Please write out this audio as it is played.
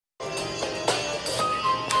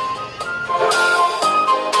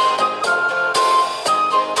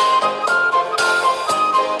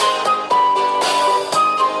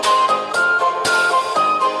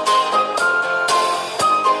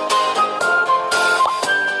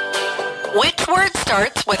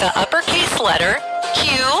starts with an uppercase letter? Q.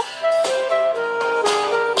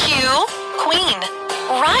 Q. Queen.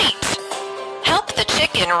 Right. Help the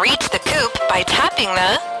chicken reach the coop by tapping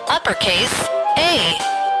the uppercase A.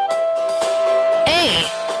 A.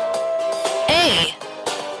 A.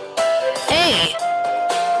 A.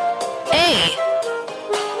 A. A.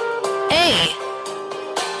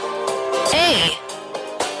 A.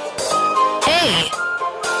 A.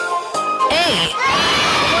 A.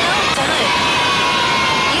 Well done.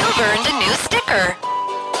 You've earned a new sticker.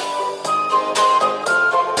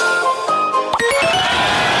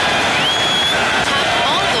 Tap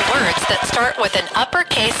all the words that start with an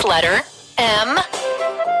uppercase letter M.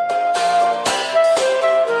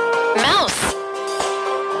 Mouse.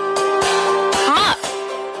 Mop.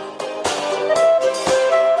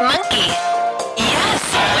 Monkey. Yes,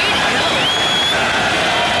 way to go.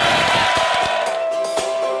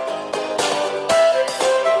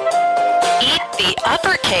 Eat the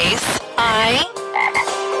uppercase I.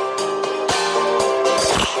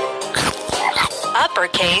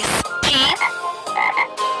 Uppercase P.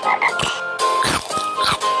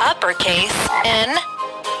 Uppercase N.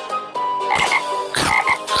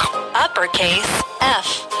 Uppercase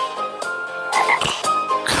F.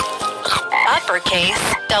 Uppercase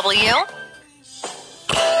W.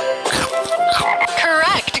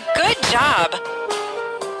 Correct. Good job.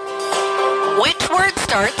 Which word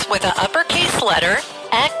starts with an uppercase letter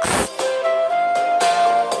X?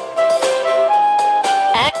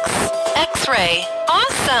 X. X-ray.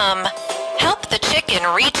 Awesome. Help the chicken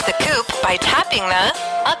reach the coop by tapping the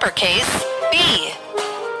uppercase B.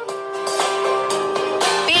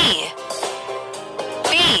 B.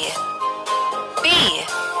 B.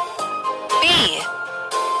 B. B.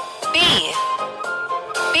 B.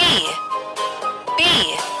 B. B.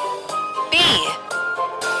 B.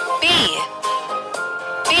 B.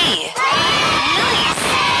 B. Nice!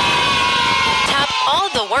 Tap all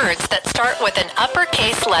the words that start with an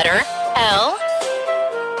uppercase letter L.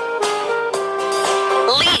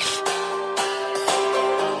 Leaf.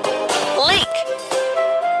 Lake.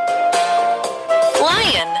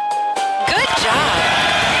 Lion. Good job.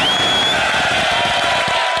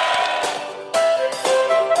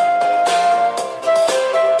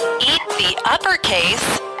 Eat the uppercase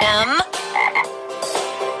M.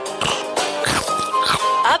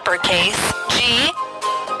 Uppercase G.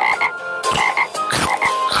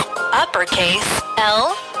 Uppercase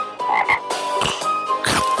L.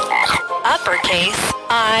 Uppercase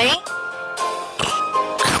I.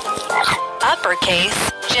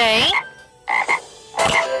 Uppercase J.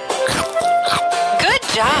 Good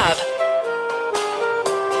job.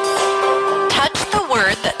 Touch the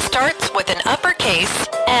word that starts with an uppercase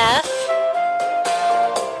F.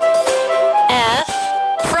 F.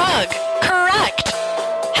 Frog. Correct.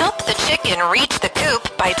 Help the chicken reach the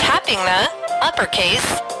coop by tapping the uppercase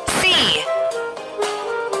C.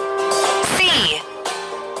 C. C.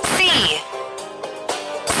 C.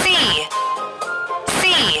 C. C.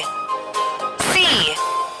 C.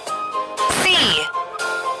 C.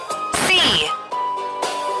 C.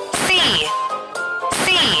 C.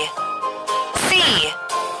 C.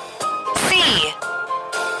 C.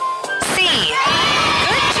 C.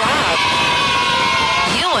 Good job.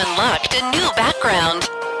 You unlocked a new background.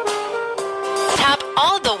 Tap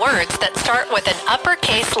all the words that start with an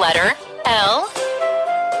uppercase letter L.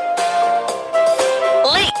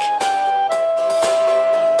 Lake.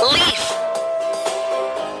 Leaf.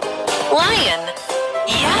 Lion.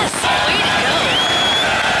 Yes, way to go.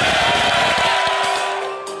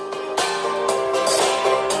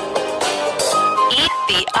 Eat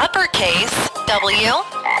the uppercase W.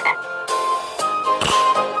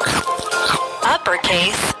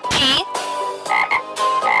 Uppercase P.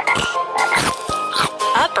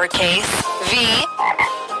 Uppercase V.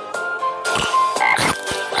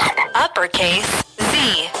 Uppercase Z.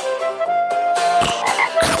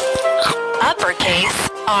 Uppercase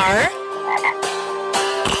R.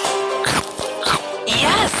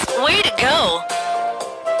 Yes, way to go.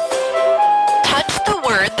 Touch the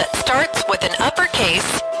word that starts with an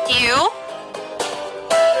uppercase U.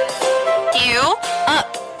 U. Up.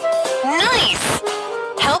 Nice.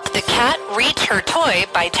 Help the cat reach her toy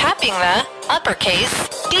by tapping the uppercase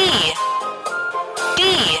D.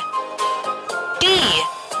 D. D.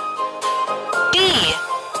 D.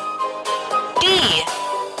 D.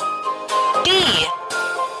 D.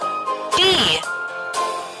 D.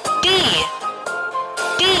 D.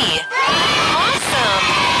 D. Awesome!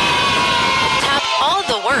 Tap all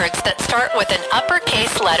the words that start with an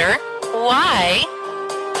uppercase letter Y.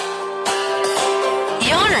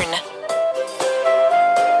 Yarn.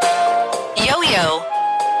 Yo-yo.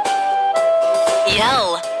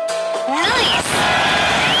 Yell. Nice!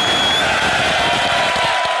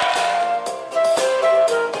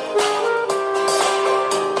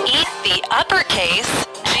 Eat the uppercase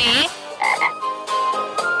G,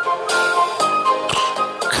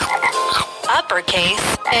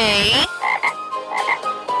 uppercase A,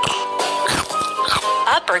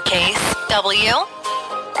 uppercase W,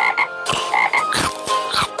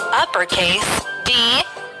 uppercase D,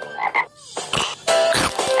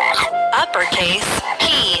 uppercase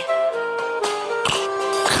P.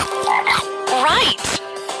 Right!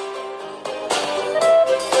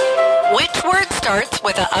 Which word starts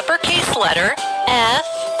with an uppercase letter F?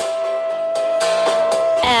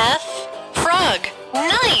 F. Frog.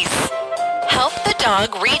 Nice! Help the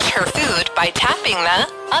dog reach her food by tapping the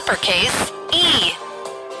uppercase E.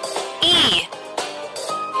 E.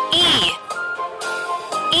 E.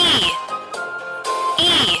 E.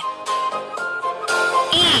 E.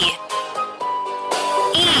 E.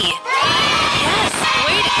 E. Yes,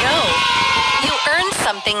 way to go! You earned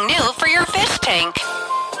something new for your fish tank.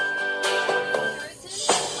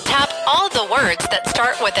 Tap all the words that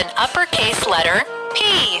start with an uppercase letter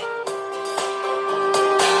P.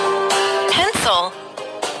 Pencil.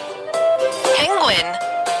 Penguin.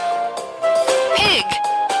 Pig.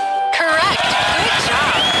 Correct. Good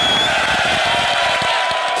job.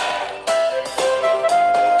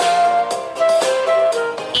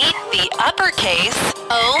 Eat the uppercase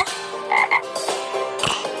O,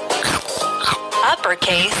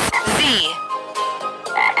 uppercase Z,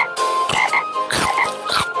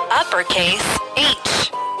 uppercase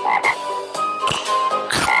H,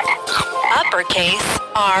 uppercase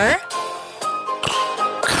R,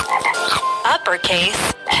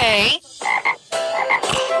 uppercase K.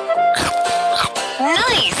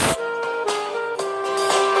 Nice!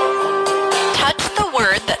 Touch the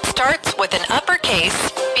word that starts with an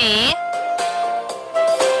uppercase B.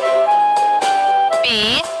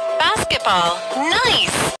 B. Basketball.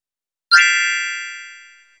 Nice!